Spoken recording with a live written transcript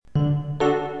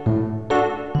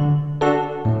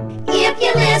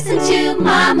listen to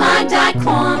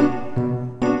mama.com.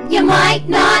 You might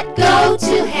not go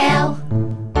to hell.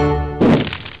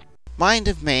 Mind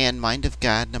of Man, Mind of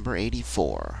God, number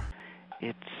 84.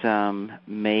 It's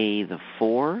May the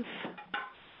 4th,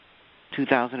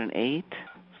 2008.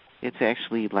 It's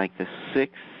actually like the 6th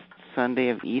Sunday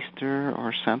of Easter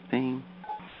or something.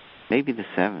 Maybe the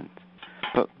 7th.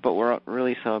 But we're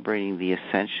really celebrating the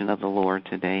ascension of the Lord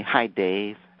today. Hi,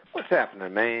 Dave. What's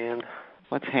happening, man?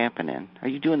 What's happening? Are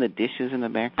you doing the dishes in the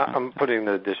background? I'm putting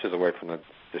the dishes away from the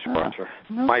dishwasher.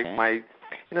 Okay. My,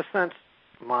 in a sense,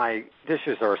 my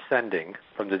dishes are ascending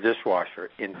from the dishwasher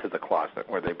into the closet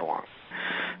where they belong.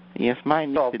 Yes,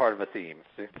 mine. It's all part of a theme.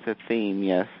 See? It's a theme,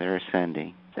 yes. They're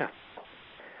ascending. Yeah.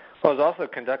 Well, it was also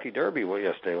Kentucky Derby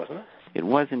yesterday, wasn't it? It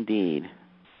was indeed.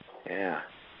 Yeah.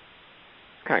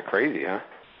 It's kind of crazy, huh?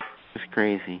 It's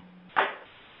crazy.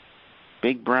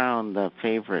 Big Brown, the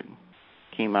favorite,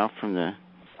 came out from the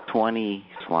 20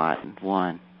 slot and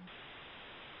won.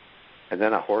 And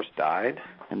then a horse died?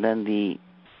 And then the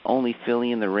only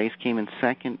filly in the race came in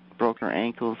second, broke her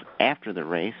ankles after the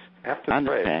race on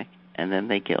the track, and then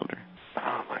they killed her.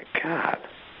 Oh, my God.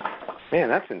 Man,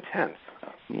 that's intense.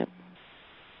 Yep.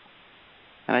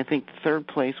 And I think third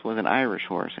place was an Irish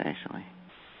horse, actually.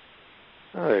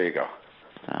 Oh, there you go.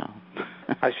 So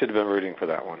I should have been rooting for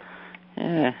that one.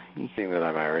 Yeah. Seeing that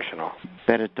I'm Irish and all.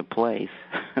 Bet it to place.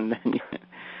 And then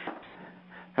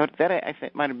that I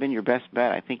think might have been your best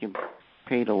bet. I think it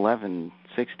paid $11.60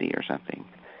 or something.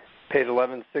 Paid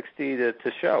 $11.60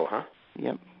 to show, huh?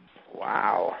 Yep.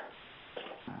 Wow.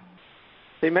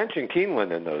 They mentioned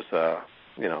Keeneland in those,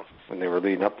 when they were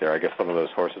leading up there. I guess some of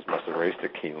those horses must have raced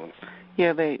at Keeneland.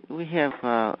 Yeah, we have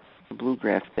the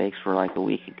Bluegrass Stakes for like a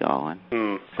week ago,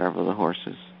 and several of the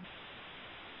horses.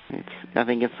 I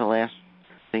think it's the last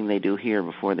thing they do here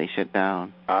before they shut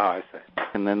down. Oh, I see.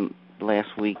 And then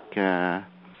last week, and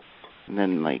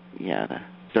then the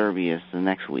Derby is the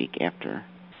next week after.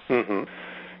 Mm-hmm.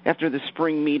 After the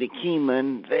spring meet at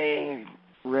Keeneland, they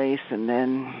race, and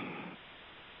then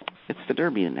it's the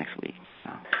Derby the next week.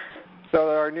 So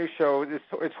our new show,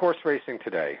 it's horse racing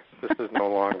today. This is no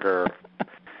longer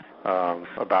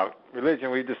about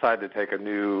religion. We decided to take a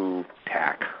new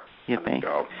tack. You think?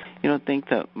 You don't think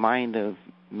the mind of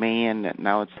man, that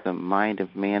now it's the mind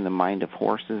of man, the mind of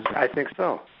horses? I think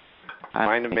so.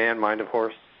 Mind of man, mind of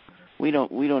horse. We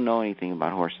don't know anything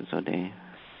about horses, so Dave.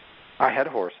 I had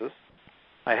horses.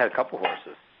 I had a couple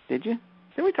horses. Did you?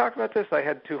 Did we talk about this? I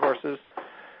had two horses.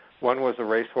 One was a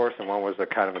racehorse and one was a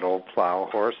kind of an old plow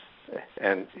horse.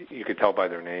 And you could tell by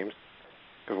their names.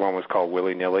 Because one was called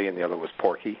Willy Nilly and the other was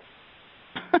Porky.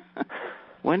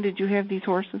 When did you have these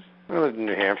horses? I lived in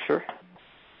New Hampshire.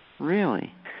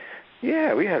 Really?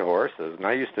 Yeah, we had horses. And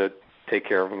I used to take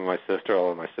care of them with my sister,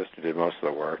 although my sister did most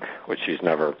of the work, which she's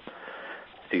never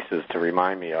ceases to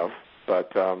remind me of.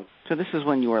 But so this is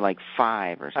when you were like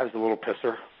 5 or something? I was a little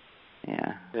pisser.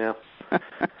 Yeah. Yeah.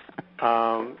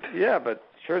 Yeah, but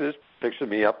sure, there's picture of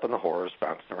me up on the horse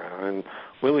bouncing around. And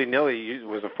Willy Nilly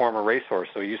was a former racehorse,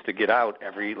 so he used to get out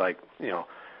every,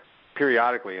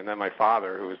 periodically. And then my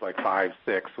father, who was like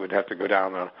 5'6", would have to go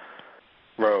down the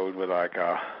road with like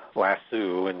a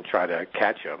lasso and try to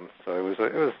catch him. So it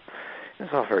was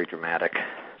all very dramatic.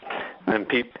 And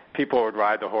people would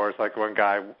ride the horse. Like one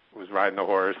guy was riding the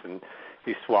horse and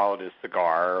he swallowed his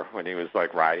cigar when he was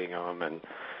like riding him, and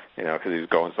because he was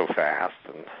going so fast,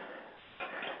 and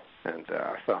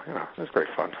so it was great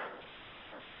fun.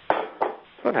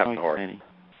 Fun having a horse. Exciting.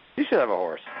 You should have a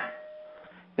horse.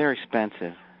 They're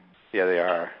expensive. Yeah, they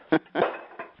are.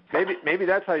 Maybe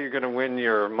that's how you're going to win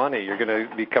your money. You're going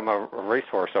to become a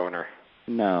racehorse owner.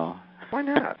 No. Why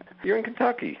not? You're in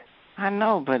Kentucky. I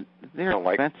know, but they're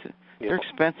expensive. They're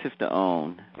expensive to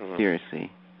own. Mm-hmm.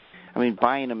 Seriously. I mean,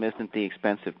 buying them isn't the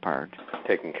expensive part.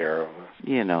 Taking care of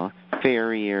them.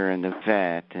 Farrier and the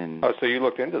vet and. Oh, so you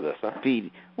looked into this, huh? Feed.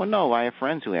 Well, no, I have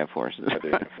friends who have horses. I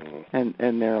do. Mm-hmm.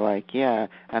 and they're like, yeah,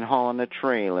 and hauling a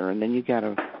trailer, and then you got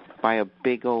to buy a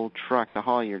big old truck to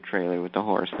haul your trailer with the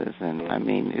horses, and I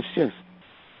mean, it's just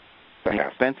an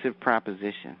expensive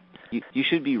proposition. You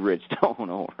should be rich to own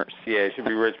a horse. Yeah, you should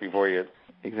be rich before you.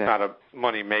 Exactly. Not a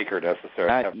money maker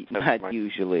necessarily. Not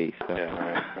usually. So.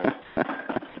 Yeah, right.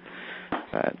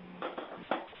 But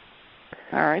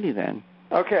all righty then.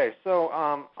 Okay, so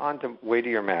on to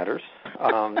weightier matters.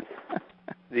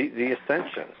 The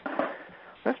ascension.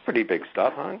 That's pretty big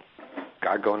stuff, huh?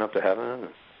 God going up to heaven and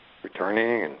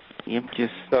returning, and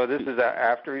so this is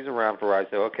after he's around for a while. I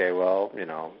say, okay, well,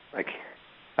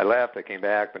 I left, I came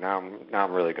back, but now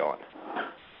I'm really going.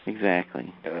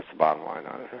 Exactly. Yeah, that's the bottom line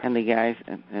on it. And the guys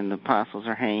and the apostles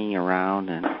are hanging around,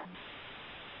 and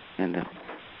the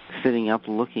sitting up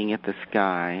looking at the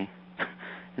sky,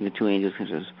 and the two angels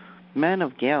says, "Men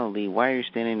of Galilee, why are you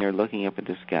standing there looking up at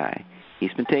the sky?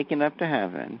 He's been taken up to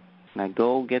heaven. Now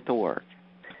go get to work."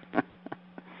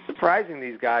 Surprising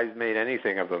these guys made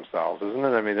anything of themselves, isn't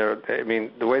it? I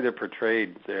mean, the way they're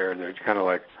portrayed there, they're kind of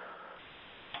like,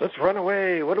 let's run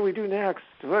away. What do we do next?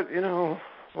 What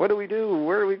do we do?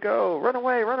 Where do we go? Run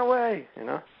away, run away.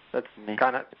 That's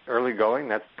kind of early going.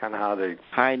 That's kind of how they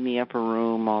hide in the upper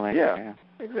room, all that. Yeah, crap.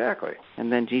 Exactly.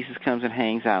 And then Jesus comes and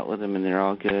hangs out with them, and they're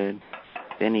all good.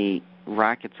 Then he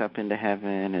rockets up into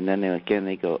heaven, and then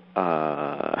they go,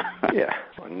 Yeah.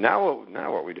 Well,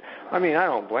 now what we do? I mean, I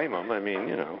don't blame them. I mean,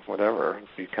 whatever. It'd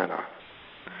be kind of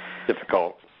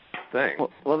difficult thing.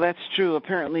 Well, that's true.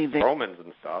 Apparently they Romans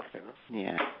and stuff.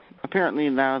 Yeah. Apparently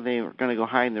now they're going to go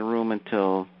hide in the room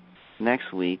until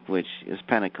next week, which is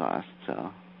Pentecost.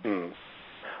 So.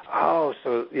 Oh,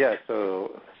 so yeah,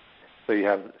 so you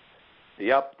have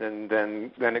the up, then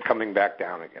it coming back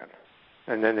down again,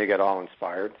 and then they get all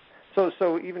inspired.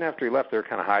 So even after he left, they're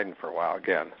kind of hiding for a while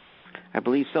again. I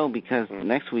believe so, because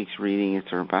next week's reading is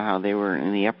about how they were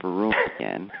in the upper room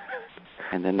again,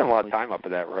 and then spent a lot of time up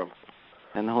in that room.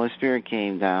 And the Holy Spirit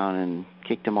came down and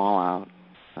kicked them all out.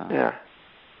 So. Yeah.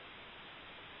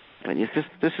 But it's just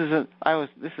this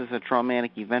is a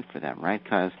traumatic event for them, right?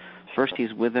 Because first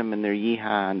he's with them and they're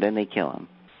yeehaw, and then they kill him,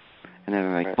 and then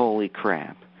they're like, holy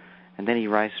crap! And then he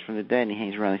rises from the dead and he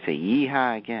hangs around and they say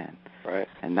yeehaw again. Right.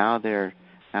 And now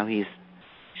he's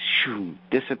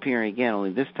disappearing again.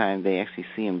 Only this time they actually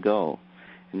see him go,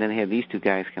 and then they have these two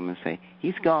guys come and say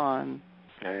he's gone.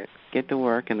 Right. Get to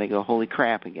work, and they go holy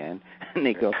crap again, and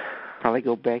they probably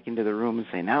go back into the room and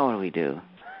say now what do we do?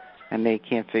 And they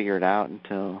can't figure it out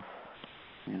until.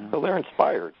 So they're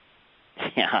inspired.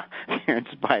 Yeah, they're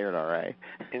inspired, all right.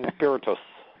 In spiritus.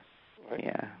 Right?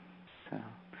 Yeah. So,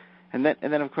 and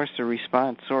then of course the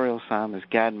responsorial psalm is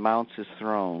God mounts his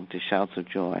throne to shouts of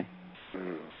joy.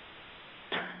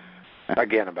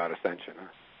 Again about ascension. Huh?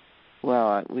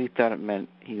 Well, we thought it meant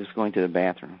he was going to the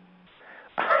bathroom.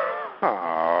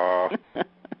 Oh.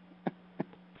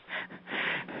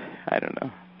 I don't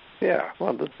know. Yeah,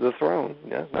 well, the throne.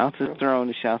 Yeah, mounts his throne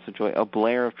to shouts of joy, a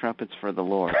blare of trumpets for the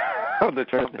Lord. Oh, the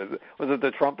trumpet. Was it the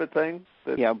trumpet thing?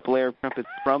 Yeah, blare of trumpets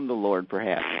from the Lord,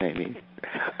 perhaps, maybe.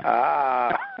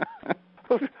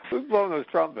 Who's blowing those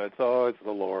trumpets? Oh, it's the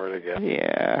Lord again.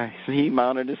 Yeah, so he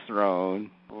mounted his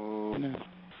throne. Oh.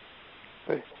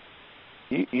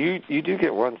 You do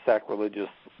get one sacrilegious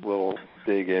little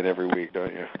dig in every week,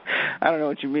 don't you? I don't know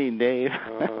what you mean, Dave.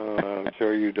 I'm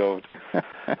sure you don't.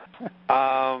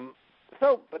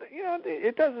 But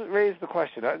it doesn't raise the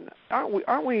question.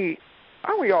 Aren't we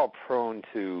all prone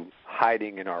to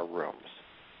hiding in our rooms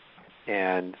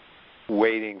and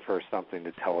waiting for something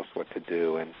to tell us what to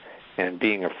do, and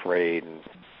being afraid and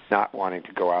not wanting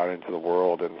to go out into the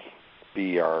world and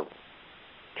be our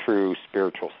true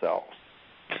spiritual selves?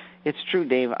 It's true,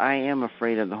 Dave. I am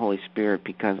afraid of the Holy Spirit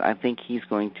because I think he's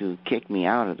going to kick me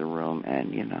out of the room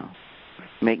and,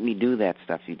 make me do that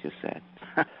stuff you just said.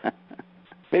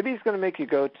 Maybe he's going to make you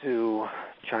go to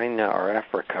China or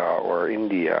Africa or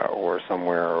India or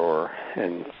somewhere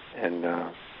and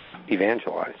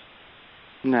evangelize.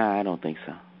 No, I don't think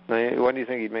so. What do you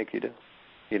think he'd make you do?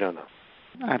 You don't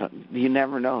know. You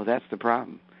never know. That's the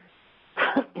problem.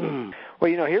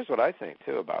 Well, here's what I think,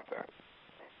 too, about that.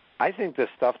 I think the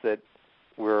stuff that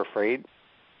we're afraid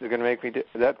they're going to make me do,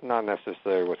 that's not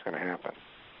necessarily what's going to happen.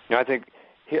 I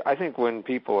think when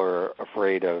people are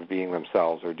afraid of being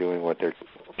themselves or doing what they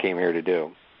came here to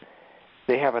do,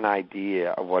 they have an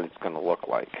idea of what it's going to look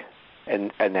like,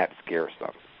 and that scares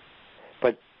them.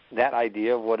 But that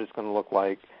idea of what it's going to look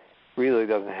like really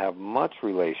doesn't have much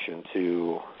relation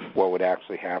to what would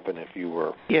actually happen if you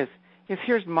were. Yes.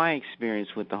 Here's my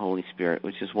experience with the Holy Spirit,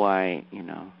 which is why,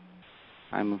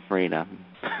 I'm afraid of him.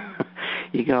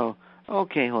 You go,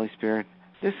 okay, Holy Spirit,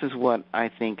 this is what I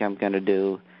think I'm going to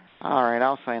do. All right,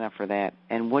 I'll sign up for that.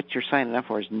 And what you're signing up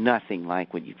for is nothing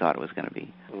like what you thought it was going to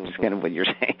be. Mm-hmm. It's kind of what you're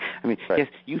saying. I mean, right. Yes,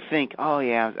 you think, oh,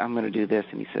 yeah, I'm going to do this.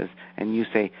 And he says, and you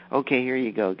say, okay, here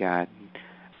you go, God.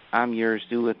 I'm yours.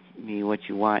 Do with me what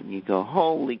you want. And you go,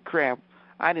 holy crap,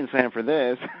 I didn't sign up for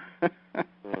this.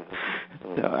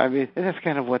 So, I mean, that's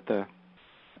kind of what the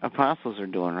apostles are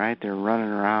doing, right? They're running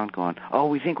around going, oh,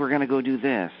 we think we're going to go do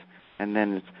this. And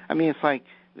then it's like,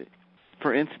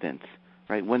 for instance,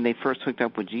 right, when they first hooked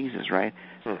up with Jesus, right,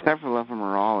 several of them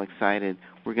are all excited.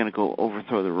 We're going to go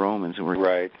overthrow the Romans, and we're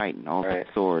going to fight and all the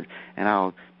sword, and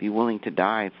I'll be willing to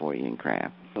die for you and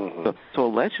crap. Mm-hmm. So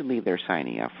allegedly they're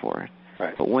signing up for it.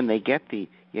 Right. But when they get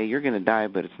you're going to die,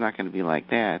 but it's not going to be like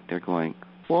that, they're going,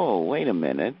 whoa, wait a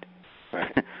minute.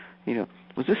 Right.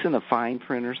 was this in the fine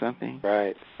print or something?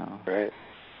 Right. Oh. Right.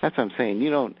 That's what I'm saying.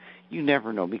 You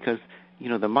never know, because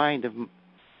the mind of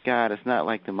God is not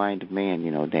like the mind of man,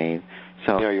 Dave.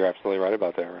 So you're absolutely right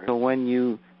about that, right? So when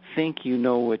you think you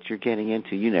know what you're getting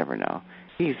into, you never know.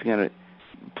 He's going to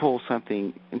pull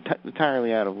something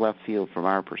entirely out of left field from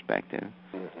our perspective.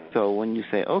 Mm-hmm. So when you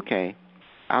say, okay,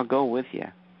 I'll go with you,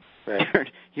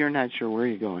 right. you're not sure where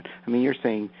you're going. I mean, you're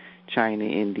saying China,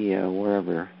 India,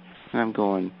 wherever. And I'm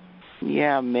going,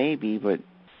 yeah, maybe, but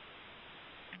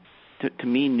to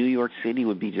me, New York City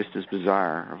would be just as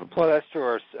bizarre of a place. Well, that's true.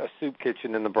 Or a soup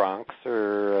kitchen in the Bronx,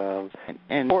 or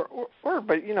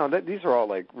but these are all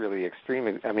like really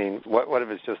extreme. I mean, what if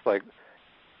it's just like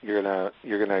you're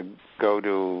gonna go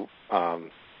to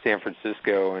San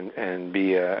Francisco and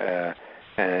be an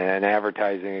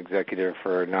advertising executive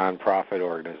for a nonprofit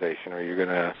organization,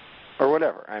 or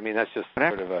whatever. I mean, that's just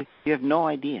sort of you have no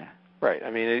idea. Right. I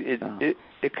mean,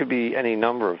 it could be any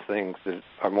number of things that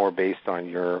are more based on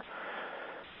your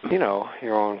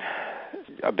own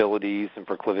abilities and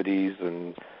proclivities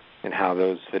and how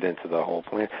those fit into the whole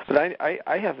plan. But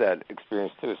I have that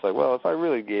experience too. It's like, well, if I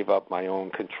really gave up my own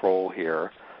control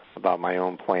here about my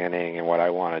own planning and what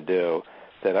I want to do,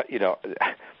 that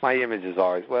my image is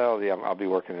always, well, yeah, I'll be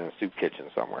working in a soup kitchen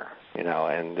somewhere,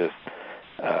 and just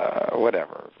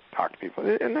whatever, talk to people,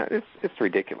 and it's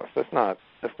ridiculous. That's not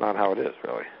how it is,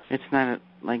 really. It's not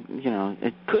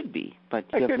it could be, but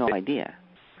you have no idea.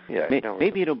 Yeah,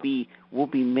 maybe we'll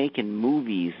be making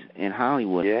movies in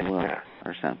Hollywood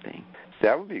or something.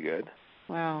 That would be good.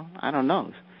 Well, I don't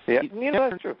know. Yeah,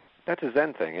 that's true. That's a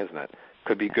Zen thing, isn't it?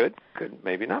 Could be good, could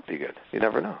maybe not be good. You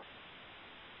never know.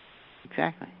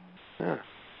 Exactly. Yeah.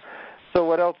 So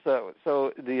what else?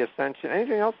 So the ascension.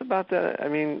 Anything else about that? I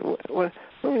mean, what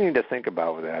do we need to think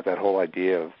about with that? That whole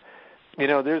idea of,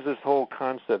 there's this whole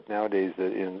concept nowadays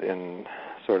that in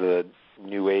sort of the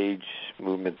New Age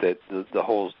movement that the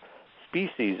whole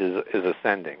species is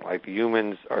ascending. Like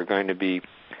humans are going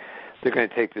to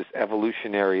take this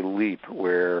evolutionary leap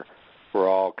where we're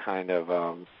all kind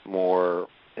of more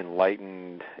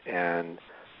enlightened and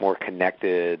more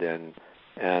connected, and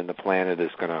the planet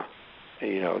is going to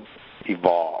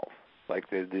evolve. Like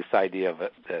this idea of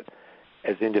it, that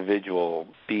as individual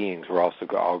beings, we're also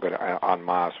all going to en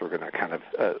masse. We're going to kind of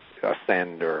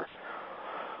ascend or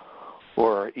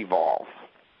evolve.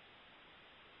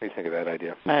 What do you think of that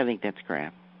idea? I think that's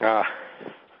crap.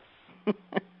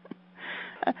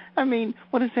 I mean,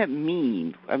 what does that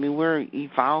mean? I mean, we're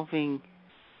evolving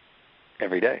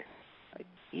every day.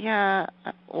 Yeah,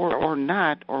 or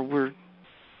not, or we're.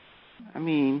 I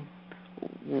mean,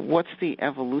 what's the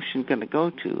evolution going to go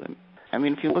to? I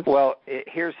mean, if you look. Well,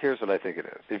 here's what I think it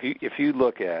is. If you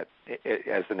look at it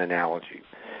as an analogy,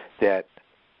 that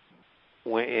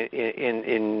when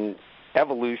in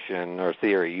evolution or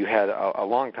theory, you had a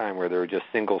long time where there were just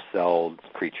single-celled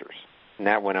creatures, and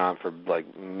that went on for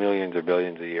like millions or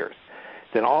billions of years.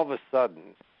 Then all of a sudden,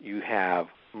 you have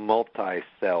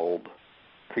multi-celled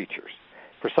creatures.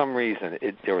 For some reason,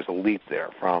 there was a leap there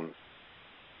from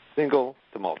single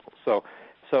to multiple. So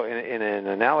in an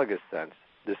analogous sense,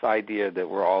 this idea that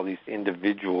we're all these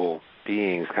individual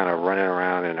beings kind of running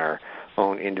around in our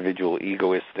own individual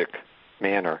egoistic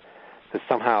manner, that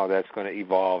somehow that's going to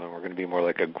evolve and we're going to be more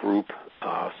like a group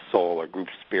soul or group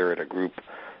spirit, we're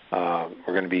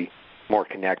going to be more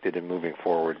connected and moving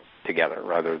forward together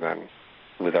rather than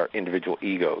with our individual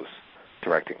egos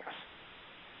directing us.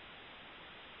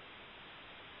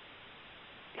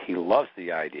 He loves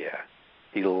the idea.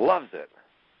 He loves it.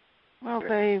 Well,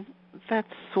 Dave,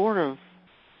 that's sort of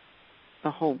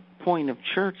the whole point of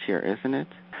church here, isn't it?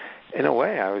 In a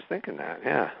way, I was thinking that,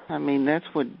 yeah. I mean, that's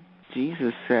what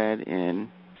Jesus said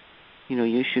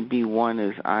you should be one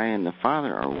as I and the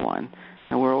Father are one.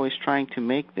 And we're always trying to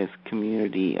make this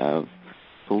community of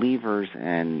believers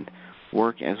and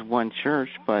work as one church.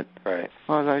 But, right.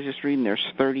 Well, as I was just reading, there's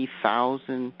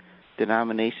 30,000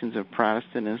 denominations of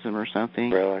Protestantism or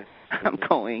something. Really? I'm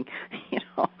going,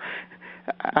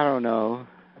 I don't know.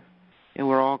 And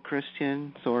we're all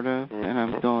Christian, sort of. Mm-hmm. And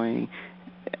I'm going,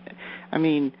 I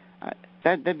mean,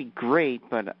 that'd be great,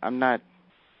 but I'm not,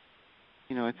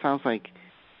 it sounds like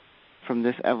from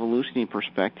this evolutionary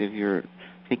perspective, you're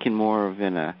thinking more of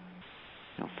in a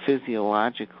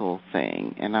physiological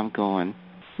thing. And I'm going,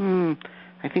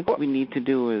 I think what we need to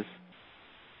do is,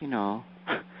 it's a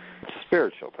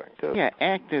spiritual thing, too. Yeah,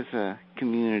 act as a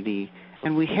community.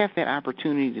 And we have that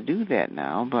opportunity to do that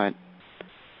now, but,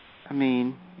 I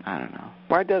mean, I don't know.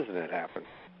 Why doesn't it happen?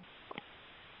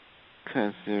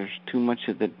 Because there's too much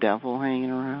of the devil hanging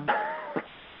around?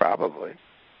 Probably.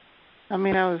 I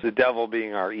mean, The devil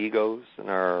being our egos and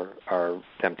our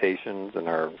temptations and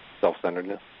our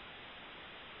self-centeredness.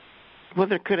 Well,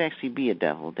 there could actually be a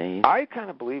devil, Dave. I kind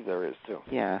of believe there is, too.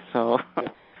 Yeah, so...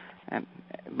 Yeah.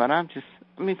 But I'm just...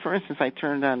 I mean, for instance, I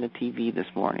turned on the TV this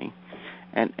morning,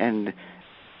 and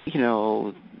you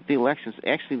know, the elections...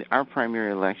 Actually, our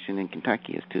primary election in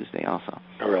Kentucky is Tuesday also.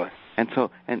 Oh, really? And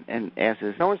so, and as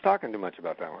is... No one's talking too much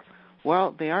about that one.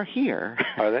 Well, they are here.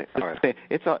 Are they? All right.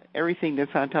 It's everything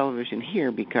that's on television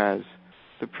here because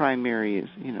the primary is,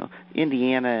 you know,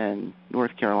 Indiana and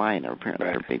North Carolina apparently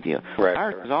are a big deal. Right.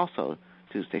 Ours is also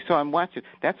Tuesday. So I'm watching.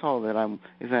 That's all that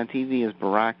is on TV is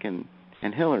Barack and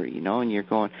Hillary, you know, and you're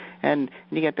going, and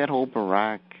you got that whole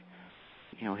Barack,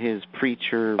 you know, his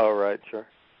preacher. Oh, right, sure.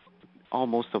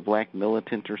 Almost a black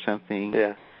militant or something.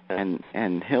 Yeah.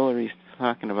 And Hillary's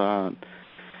talking about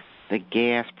the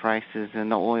gas prices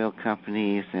and the oil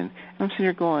companies, and I'm sitting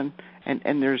here going,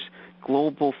 and there's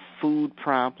global food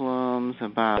problems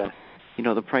about, you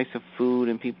know, the price of food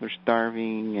and people are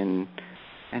starving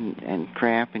and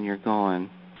crap, and you're going,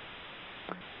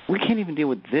 we can't even deal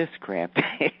with this crap.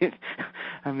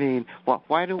 I mean,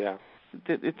 why do? Yeah.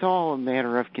 It's all a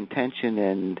matter of contention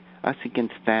and us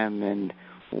against them, and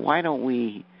why don't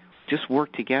we just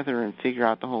work together and figure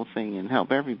out the whole thing and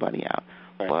help everybody out?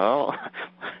 Right. Well,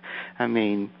 I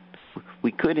mean,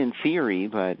 we could in theory,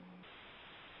 but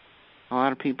a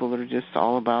lot of people are just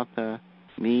all about the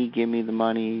me, give me the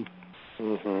money.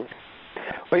 Mm-hmm.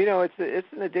 Well, you know, it's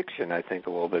an addiction, I think, a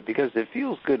little bit, because it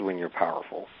feels good when you're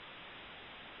powerful.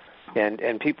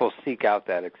 And people seek out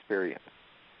that experience.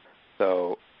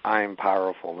 So I'm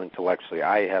powerful intellectually.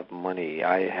 I have money.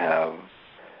 I have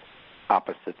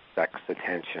opposite sex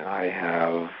attention. I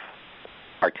have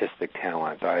artistic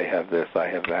talent. I have this. I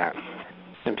have that.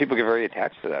 And people get very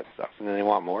attached to that stuff, and then they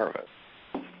want more of it.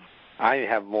 I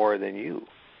have more than you.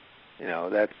 You know,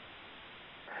 that's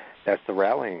the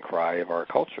rallying cry of our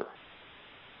culture.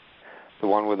 The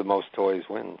one with the most toys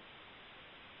wins.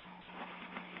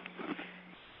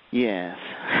 Yes.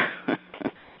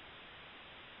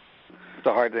 It's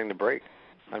a hard thing to break.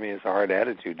 I mean, it's a hard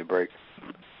attitude to break.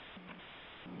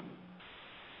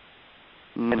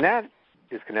 Mm. And that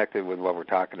is connected with what we're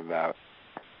talking about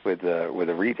with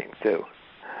the reading, too.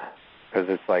 Because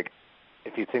it's like,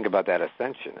 if you think about that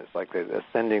ascension, it's like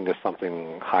ascending to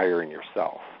something higher in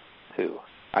yourself, too,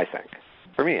 I think.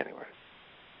 For me, anyway.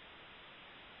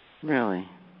 Really?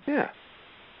 Yeah.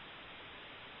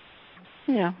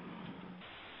 Yeah.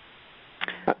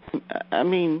 I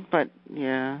mean, but,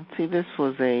 yeah, see, this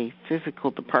was a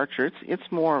physical departure. It's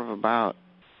more of about,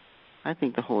 I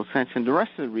think, the whole ascension. The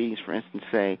rest of the readings, for instance,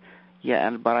 say, yeah,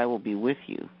 but I will be with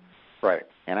you. Right.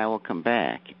 And I will come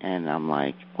back. And I'm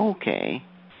like, okay.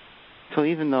 So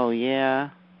even though, yeah,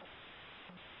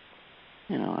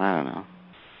 you know, I don't know.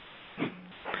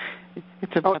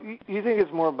 It's about... you think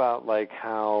it's more about, like,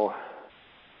 how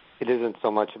it isn't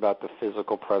so much about the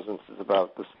physical presence, it's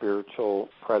about the spiritual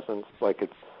presence, like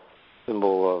it's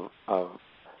symbol of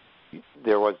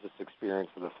there was this experience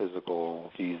of the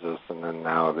physical Jesus, and then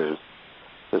now there's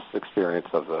this experience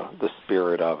of the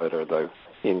spirit of it, or the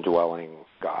indwelling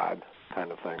God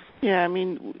kind of thing. Yeah, I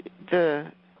mean,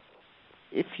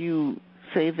 if you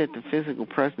say that the physical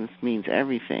presence means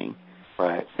everything,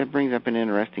 right, that brings up an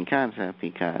interesting concept,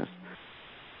 because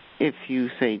if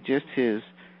you say just his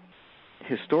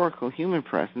historical human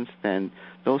presence, then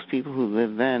those people who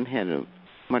lived then had a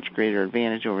much greater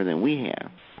advantage over than we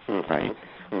have, right?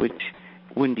 Mm-hmm. Which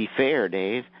wouldn't be fair,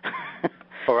 Dave.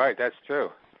 All right, that's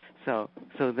true. So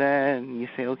then you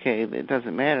say, okay, it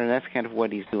doesn't matter. That's kind of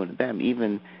what he's doing to them.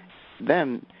 Even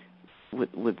them, with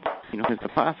you know, his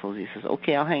apostles, he says,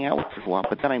 okay, I'll hang out with you for a while,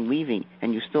 but then I'm leaving,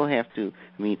 and you still have to.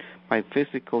 I mean, my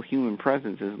physical human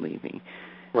presence is leaving,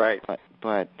 right?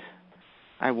 But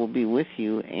I will be with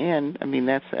you, and I mean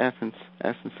that's the essence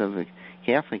of the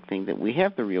Catholic thing, that we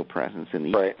have the real presence in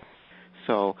the right.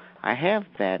 So I have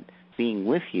that being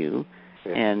with you,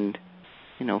 yeah. And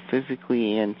you know,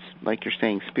 physically and, like you're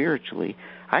saying, spiritually,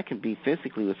 I can be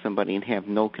physically with somebody and have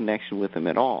no connection with them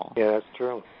at all. Yeah, that's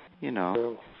true. You know,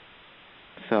 true.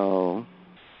 So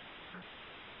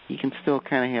you can still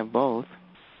kind of have both.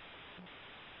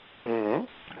 Mm-hmm.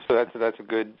 So that's a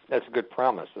good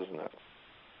promise, isn't it?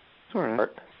 Sort of.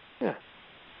 Yeah.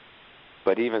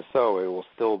 But even so, it will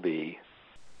still be.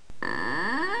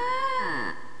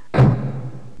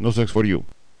 No sex for you.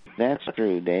 That's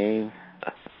true, Dave.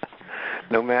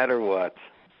 No matter what.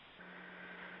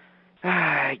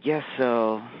 I guess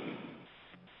so.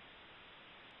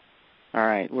 All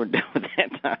right, we're done with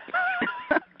that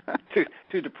topic.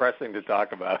 Too depressing to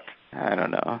talk about. I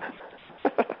don't know.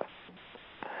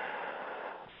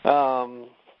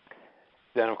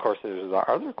 then, of course, there's our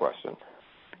other question.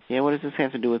 Yeah, what does this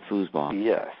have to do with foosball?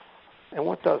 Yes. And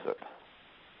what does it?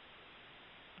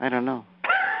 I don't know.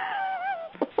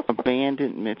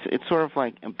 Abandonment. It's sort of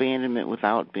like abandonment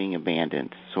without being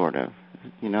abandoned, sort of.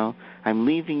 You know? I'm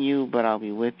leaving you, but I'll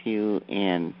be with you,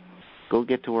 and go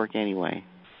get to work anyway.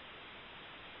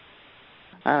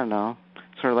 I don't know.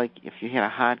 Sort of like if you had a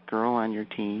hot girl on your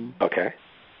team. Okay.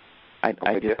 I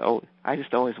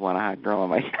just always want a hot girl on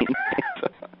my team.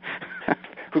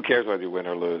 Who cares whether you win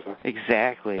or lose? Huh?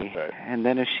 Exactly. Right. And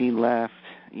then if she left,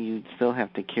 you'd still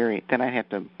have to carry it. Then I'd have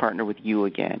to partner with you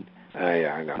again.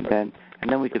 Yeah, I know. And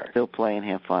then we could still play and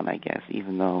have fun, I guess,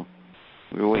 even though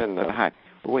we're waiting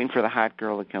for the hot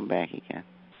girl to come back again.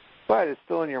 But it's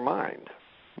still in your mind,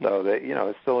 so that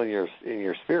it's still in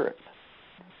your spirit.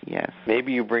 Yes.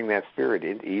 Maybe you bring that spirit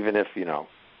in, even if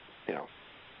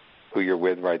who you're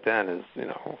with right then is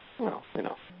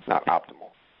not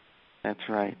optimal. That's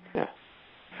right. Yeah.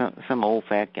 Some old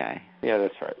fat guy. Yeah,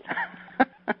 that's right.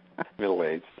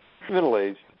 Middle-aged.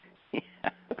 Yeah.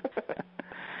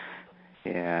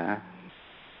 Yeah.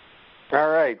 All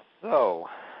right. So,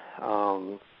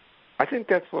 I think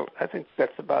that's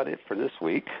about it for this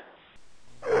week.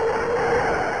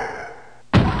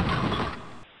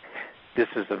 This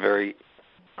is a very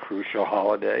crucial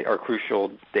holiday or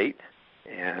crucial date,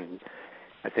 and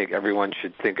I think everyone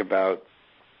should think about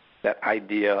that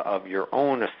idea of your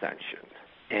own ascension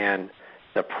and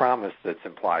the promise that's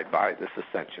implied by this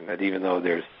ascension, that even though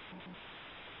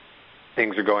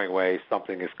things are going away,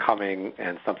 something is coming,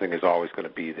 and something is always going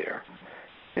to be there.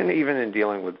 And even in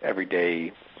dealing with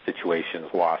everyday situations,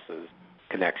 losses,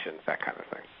 connections, that kind of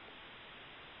thing.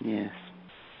 Yes.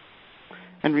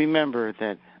 And remember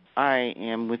that I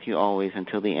am with you always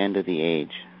until the end of the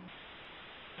age.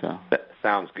 So That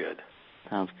sounds good.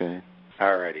 Sounds good.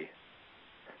 All righty.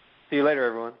 See you later,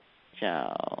 everyone.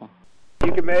 Ciao.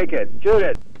 You can make it. Shoot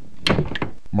it.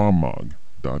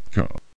 Mommog.com